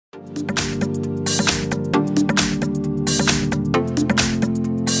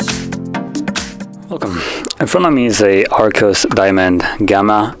Welcome. In front of me is a ARCHOS Diamond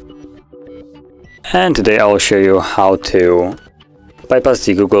Gamma, and today I will show you how to bypass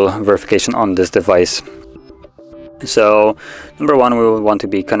the Google verification on this device. So number one, we will want to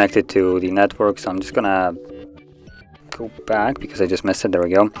be connected to the network, so I'm just gonna go back because I just missed it. There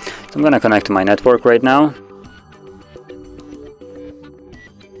we go. So I'm gonna connect to my network right now.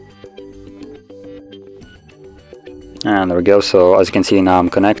 And there we go. So as you can see, now I'm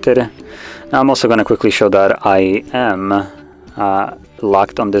connected. Now I'm also going to quickly show that I am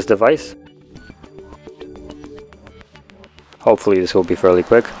locked on this device. Hopefully this will be fairly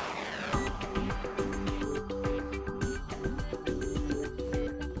quick.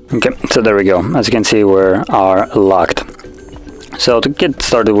 Okay, so there we go. As you can see, we are locked. So to get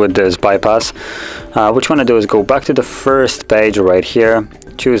started with this bypass, what you want to do is go back to the first page right here,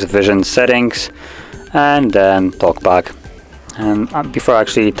 choose Vision Settings, and then Talkback. And before I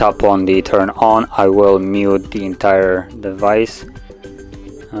actually tap on the turn on, I will mute the entire device.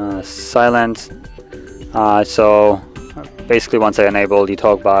 Silence. So basically once I enable the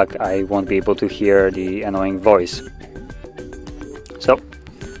talkback, I won't be able to hear the annoying voice. So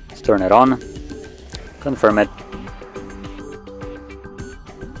let's turn it on, confirm it.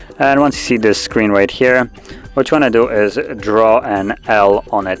 And once you see this screen right here, what you want to do is draw an L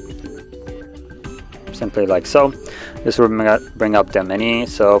on it. Simply like so. This will bring up the menu.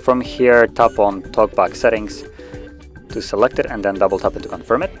 So from here, tap on Talkback Settings to select it, and then double tap it to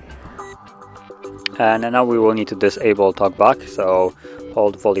confirm it. And now we will need to disable Talkback. So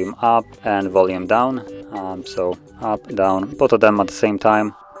hold volume up and volume down. So up, down, both of them at the same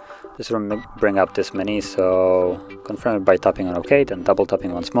time. This will bring up this menu. So confirm it by tapping on OK, then double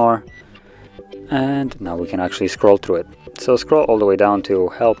tapping once more. And now we can actually scroll through it. So scroll all the way down to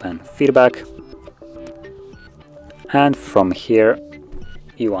Help and Feedback. And from here,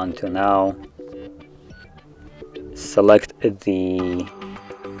 you want to now select the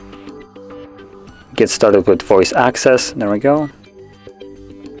Get Started with Voice Access. There we go.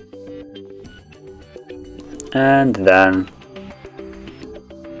 And then,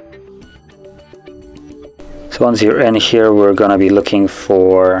 so once you're in here, we're going to be looking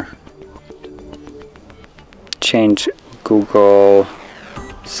for change Google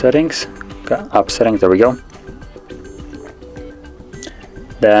settings, app settings. There we go.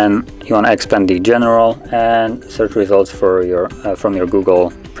 Then you want to expand the general and search results for your from your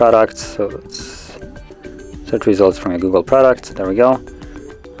Google products. So it's search results from your Google products. There we go.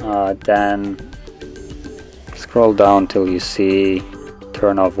 Then scroll down till you see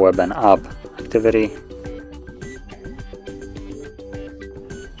turn off web and app activity.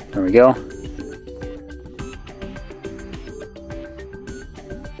 There we go.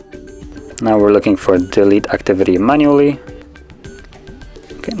 Now we're looking for delete activity manually.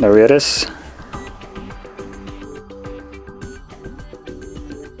 Okay, there it is.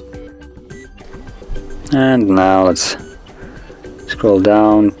 And now let's scroll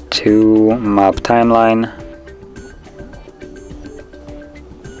down to map timeline.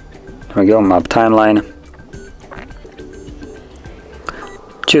 There we go, map timeline.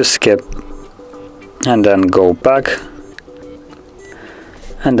 Choose skip and then go back.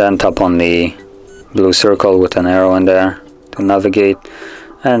 And then tap on the blue circle with an arrow in there to navigate.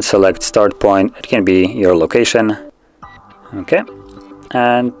 And select start point. It can be your location. Okay,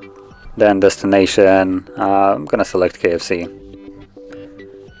 and then destination. I'm gonna select KFC.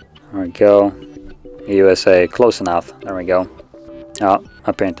 There we go. USA, close enough. There we go. Oh,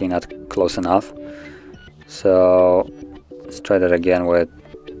 apparently not close enough. So let's try that again with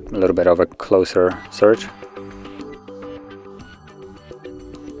a little bit of a closer search.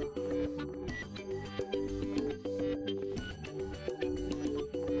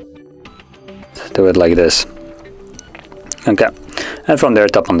 Do it like this. Okay, and from there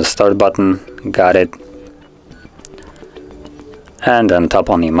tap on the start button. Got it. And then tap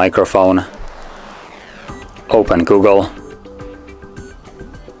on the microphone. Open Google.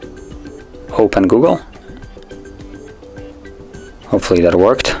 Open Google. Hopefully that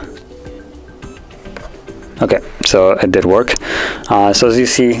worked. Okay, so it did work. So as you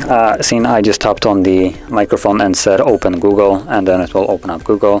see, I just tapped on the microphone and said open Google, and then it will open up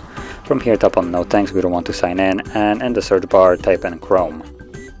Google. From here, tap on no thanks, we don't want to sign in, and in the search bar type in Chrome.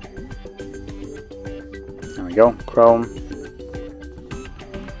 There we go, Chrome.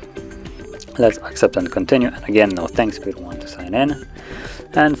 Let's accept and continue, and again, no thanks, we don't want to sign in.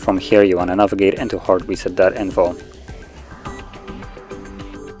 And from here you want to navigate into HardReset.Info.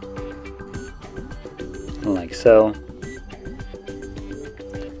 Like so.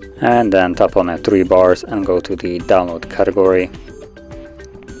 and then tap on the 3 bars and go to the download category.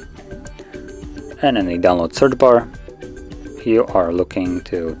 And in the download search bar, you are looking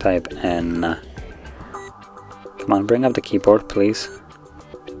to type in, come on, bring up the keyboard please.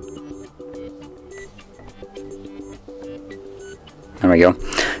 There we go.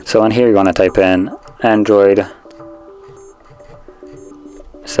 So in here you want to type in Android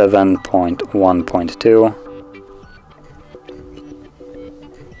 7.1.2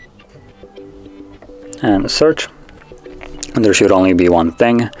 and search. And there should only be one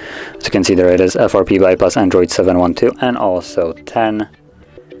thing. As you can see, there it is, FRP bypass Android 7.1.2 and also 10.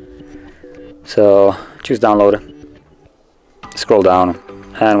 So choose download, scroll down,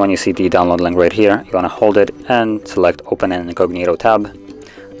 and when you see the download link right here, you want to hold it and select open in incognito tab.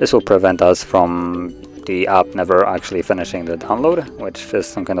 This will prevent us from the app never actually finishing the download, which is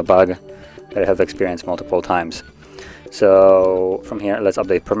some kind of bug that I have experienced multiple times. So from here, let's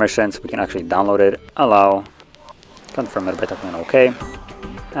update permissions. We can actually download it, allow, confirm it by tapping on OK,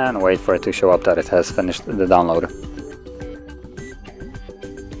 and wait for it to show up that it has finished the download.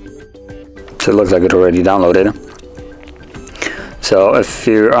 So it looks like it already downloaded. So if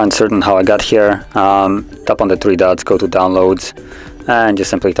you're uncertain how I got here, tap on the 3 dots, go to downloads, and just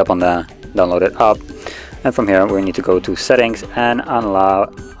simply tap on the downloaded app. And from here we need to go to settings and allow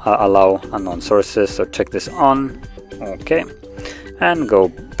unknown sources, so check this on. Okay, and go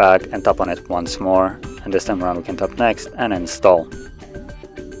back and tap on it once more, and this time around we can tap next and install.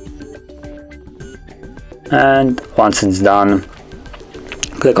 And once it's done,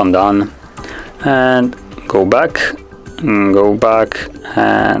 click on done and go back and go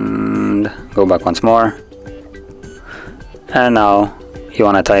back once more. And now you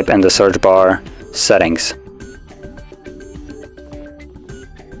want to type in the search bar settings.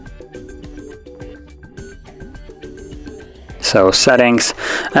 So settings,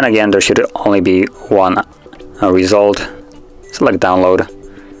 and again there should only be one result. Select download,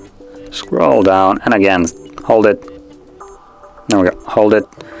 scroll down, and again hold it. There we go, hold it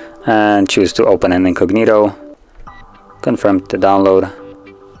and choose to open in incognito. Confirm the download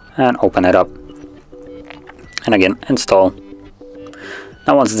and open it up, and again install.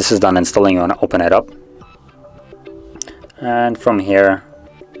 Now once this is done installing, you want to open it up, and from here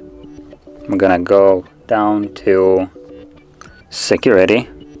I'm gonna go down to security.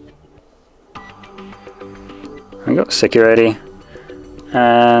 There we go, security,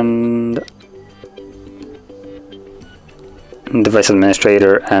 and device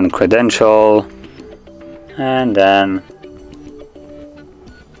administrator and credential, and then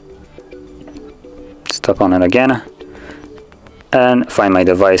tap on it again and find my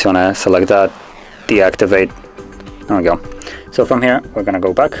device. You want to select that, deactivate. There we go. So from here we're gonna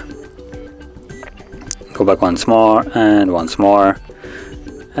go back once more and once more,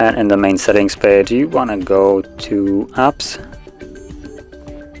 and in the main settings page you want to go to apps.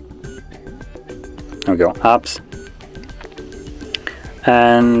 There we go, apps,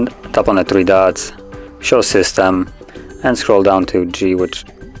 and tap on the 3 dots, show system, and scroll down to G, which,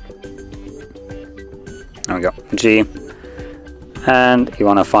 there we go, G, and you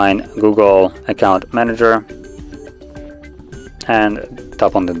want to find Google Account Manager and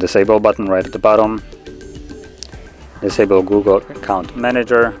tap on the disable button right at the bottom. Disable Google Account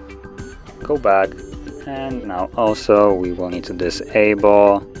Manager, go back, and now also we will need to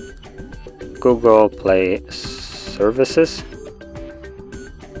disable Google Play Services.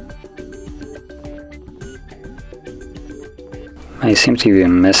 I seem to be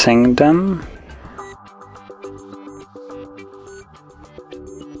missing them.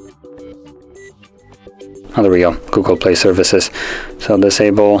 Oh, there we go, Google Play Services. So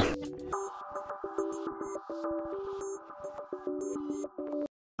disable.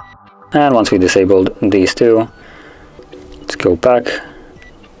 And once we disabled these two, let's go back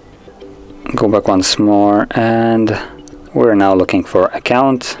once more, and we're now looking for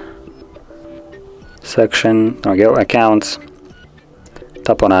accounts section. There we go, accounts,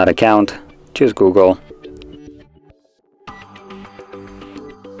 tap on add account, choose Google,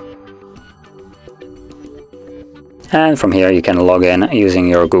 and from here you can log in using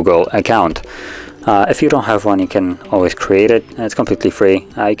your Google account. If you don't have one, you can always create it. It's completely free.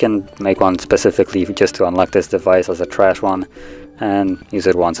 You can make one specifically just to unlock this device as a trash one and use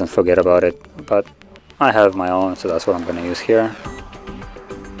it once and forget about it. But I have my own, so that's what I'm going to use here.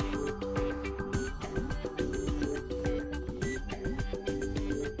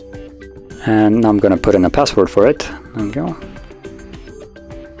 And now I'm going to put in a password for it. There we go.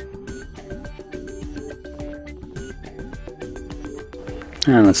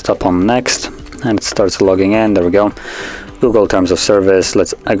 And let's tap on next, and it starts logging in. There we go. Google Terms of Service,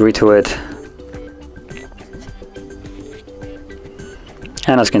 let's agree to it.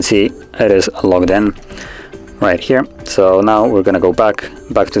 And as you can see, it is logged in right here. So now we're going to go back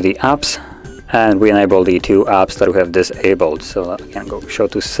to the apps, and we enable the 2 apps that we have disabled. So again, go show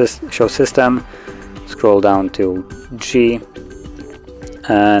system, scroll down to G,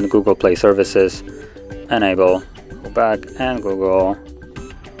 and Google Play Services, enable, go back, and Google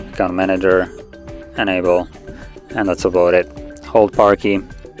Account Manager, enable, and that's about it. Hold power key,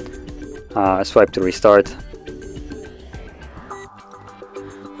 swipe to restart,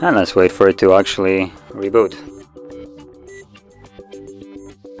 and let's wait for it to actually reboot.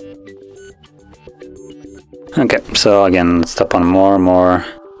 Okay, so again, let's tap on more.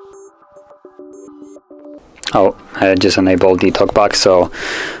 Oh, I just enabled the talkback, so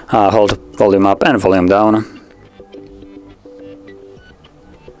hold volume up and volume down.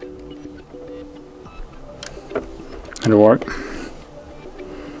 It'll work.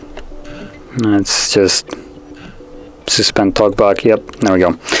 Let's just suspend talkback. Yep, there we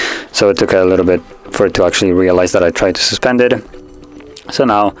go. So it took a little bit for it to actually realize that I tried to suspend it. So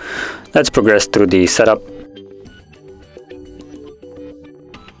now let's progress through the setup.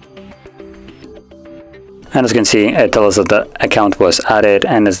 And as you can see, it tells us that the account was added,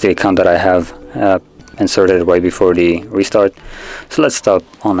 and it's the account that I have inserted right before the restart. So let's stop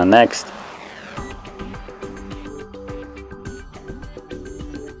on the next.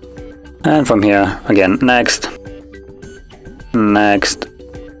 And from here, again, next. Can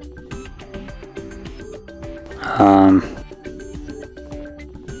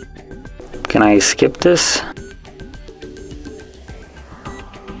I skip this?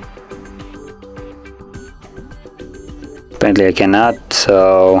 Apparently I cannot,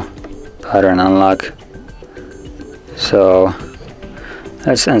 so pattern unlock. So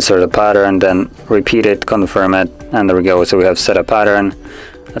let's insert a pattern, then repeat it, confirm it, and there we go. So we have set a pattern.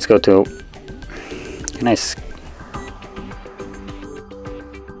 Let's go to, can I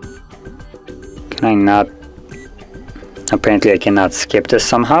not, apparently I cannot skip this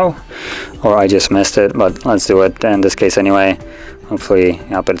somehow, or I just missed it, but let's do it in this case anyway. Hopefully,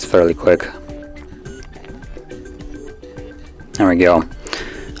 yeah, but it's fairly quick. There we go.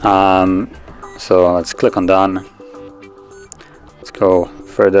 So let's click on done. Let's go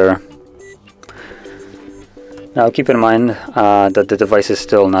further. Now keep in mind that the device is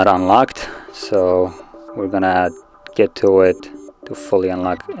still not unlocked, so we're gonna get to it to fully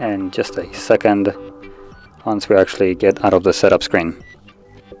unlock in just a second once we actually get out of the setup screen.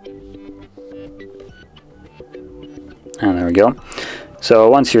 And there we go. So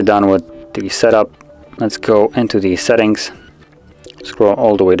once you're done with the setup, let's go into the settings, scroll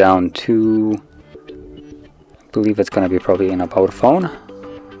all the way down to, I believe it's going to be probably in about phone.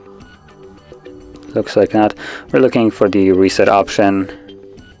 Looks like that. We're looking for the reset option.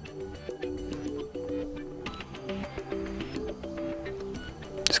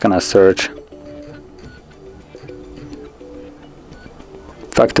 Just gonna search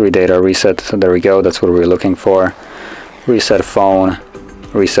factory data reset. So there we go, that's what we're looking for. Reset phone,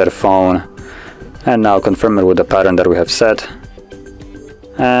 and now confirm it with the pattern that we have set,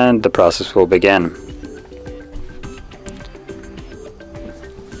 and the process will begin.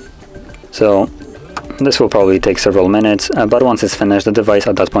 So this will probably take several minutes, but once it's finished, the device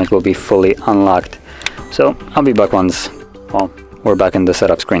at that point will be fully unlocked. So I'll be back once, well, we're back in the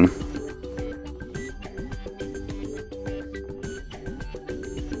setup screen.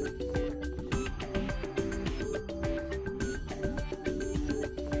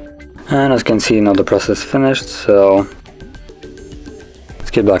 And as you can see, now the process finished, so let's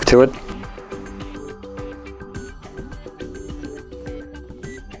get back to it.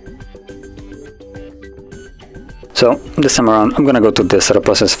 So this time around, I'm gonna go through this setup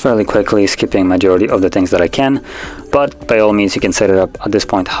process fairly quickly, skipping majority of the things that I can, but by all means you can set it up at this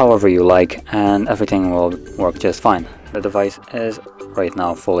point however you like, and everything will work just fine. The device is right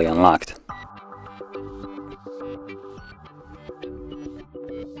now fully unlocked.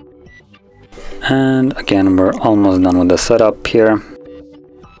 And again, we're almost done with the setup here.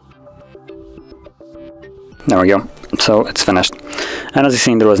 There we go. So it's finished. And as you've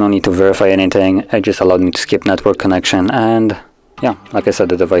seen, there was no need to verify anything. It just allowed me to skip network connection. And yeah, like I said,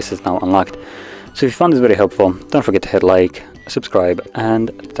 the device is now unlocked. So if you found this very helpful, don't forget to hit like, subscribe,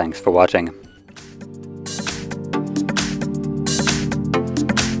 and thanks for watching.